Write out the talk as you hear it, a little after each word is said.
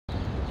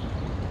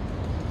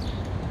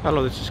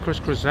Hello, this is Chris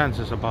Presents.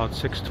 It's about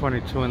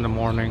 6:22 in the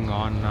morning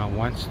on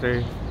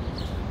Wednesday,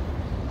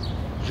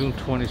 June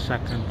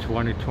 22nd,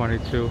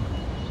 2022.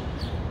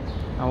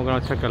 And we're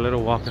going to take a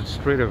little walk in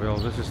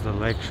Streeterville. This is the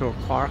Lakeshore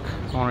Park.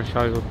 I want to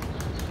show you.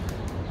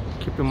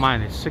 Keep in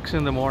mind, it's 6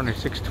 in the morning,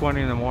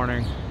 6:20 in the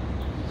morning.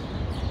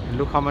 And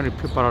look how many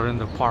people are in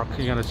the park.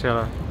 You're going to see in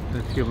a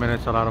few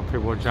minutes a lot of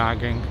people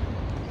jogging.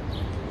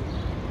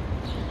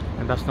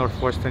 And that's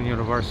Northwestern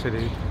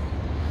University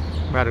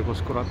Medical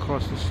School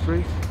across the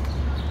street.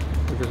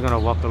 We're just gonna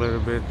walk a little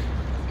bit.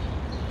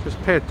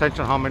 Just pay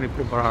attention how many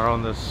people are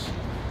on this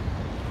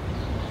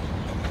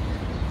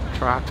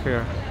track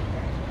here.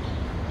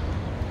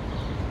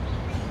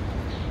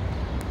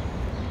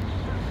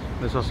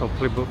 There's also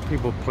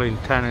people playing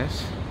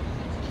tennis.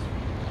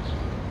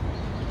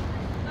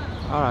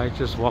 Alright,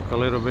 just walk a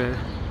little bit.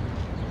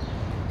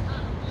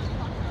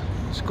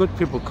 It's good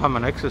people come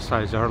and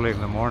exercise early in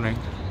the morning.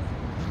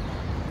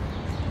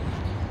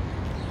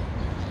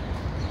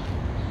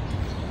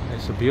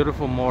 It's a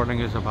beautiful morning.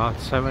 It's about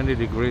 70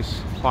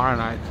 degrees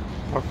Fahrenheit,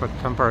 perfect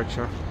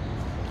temperature.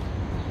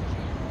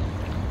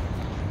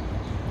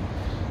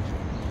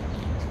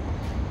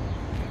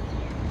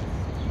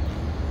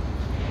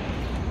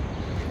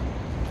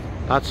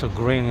 Lots of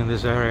green in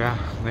this area.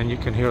 Then you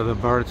can hear the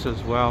birds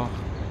as well.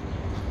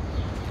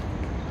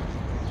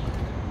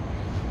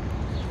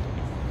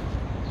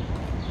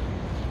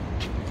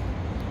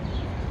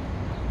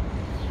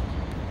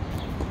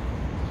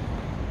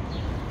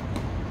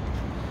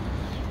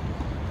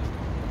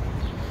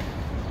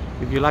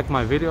 If you like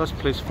my videos,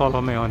 please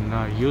follow me on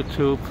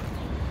YouTube,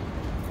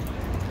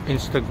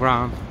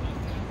 Instagram,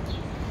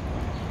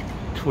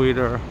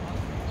 Twitter,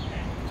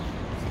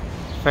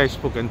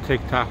 Facebook, and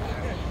TikTok.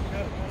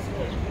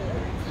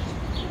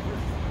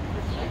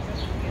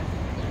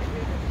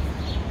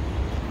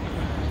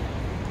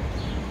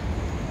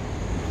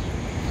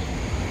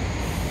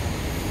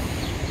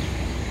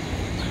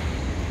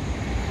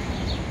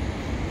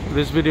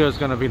 This video is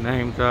going to be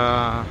named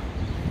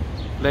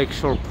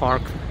Lakeshore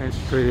Park in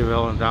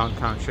Streeterville in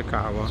downtown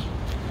Chicago.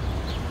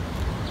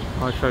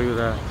 I'll show you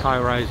the high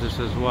rises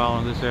as well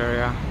in this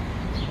area.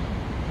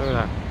 Look at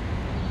that.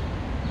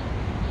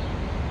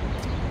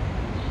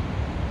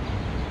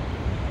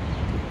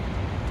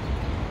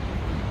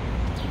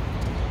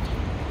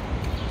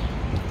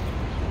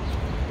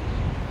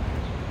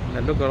 And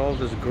then look at all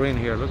this green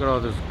here. Look at all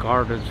these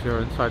gardens here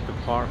inside the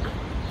park.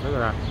 Look at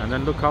that. And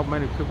then look how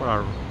many people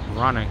are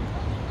running.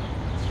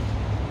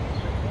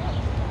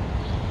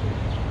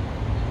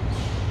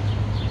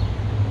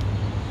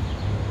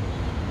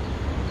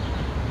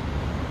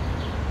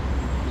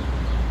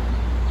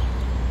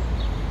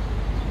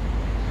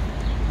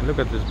 And look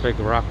at this big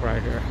rock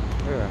right here.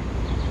 Look at that.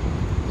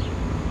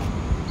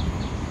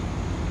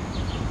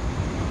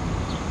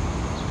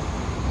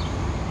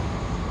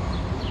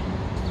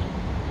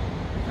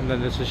 And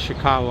then this is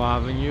Chicago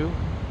Avenue.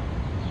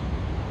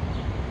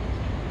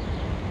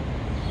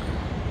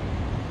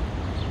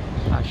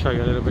 I'll show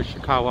you a little bit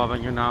Chicago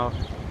Avenue now.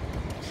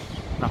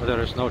 Now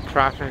there is no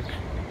traffic.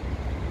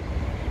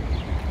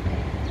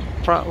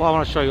 Well, I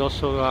want to show you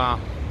also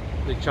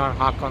the John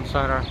Hopkins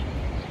Center.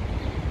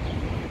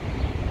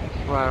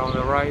 Right on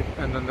the right,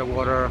 and then the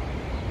Water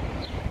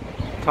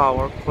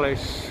Tower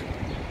Place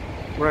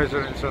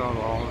residence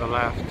on the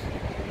left.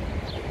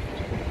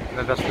 And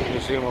then that's the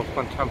Museum of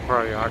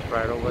Contemporary Art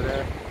right over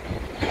there.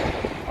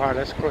 Alright,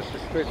 let's cross the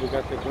street. We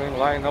got the green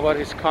light.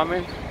 Nobody's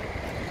coming.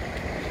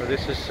 So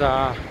this is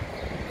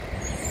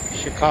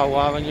Chicago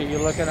Avenue you're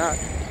looking at.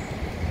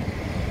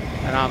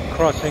 And I'm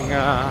crossing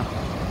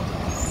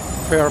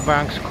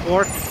Fairbanks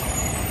Court.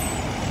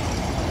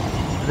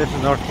 This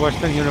is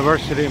Northwestern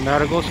University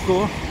Medical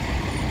School.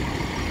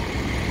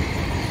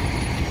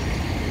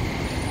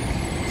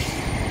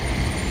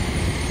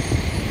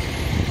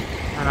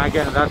 And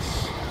again,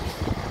 that's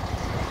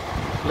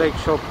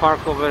Lakeshore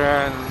Park over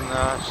there in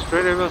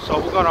Streeterville. So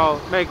we're gonna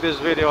make this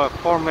video a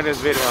 4-minute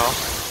video.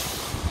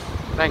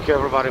 Thank you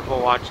everybody for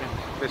watching.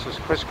 This is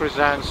Chris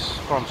Presents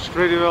from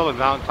Streeterville in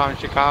downtown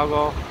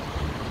Chicago.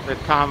 The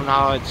time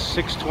now it's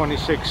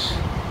 6:26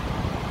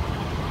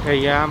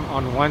 a.m.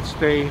 on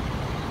Wednesday,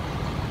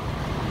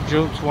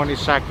 June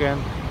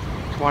 22nd,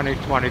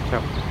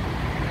 2022.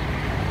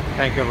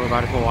 Thank you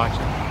everybody for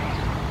watching.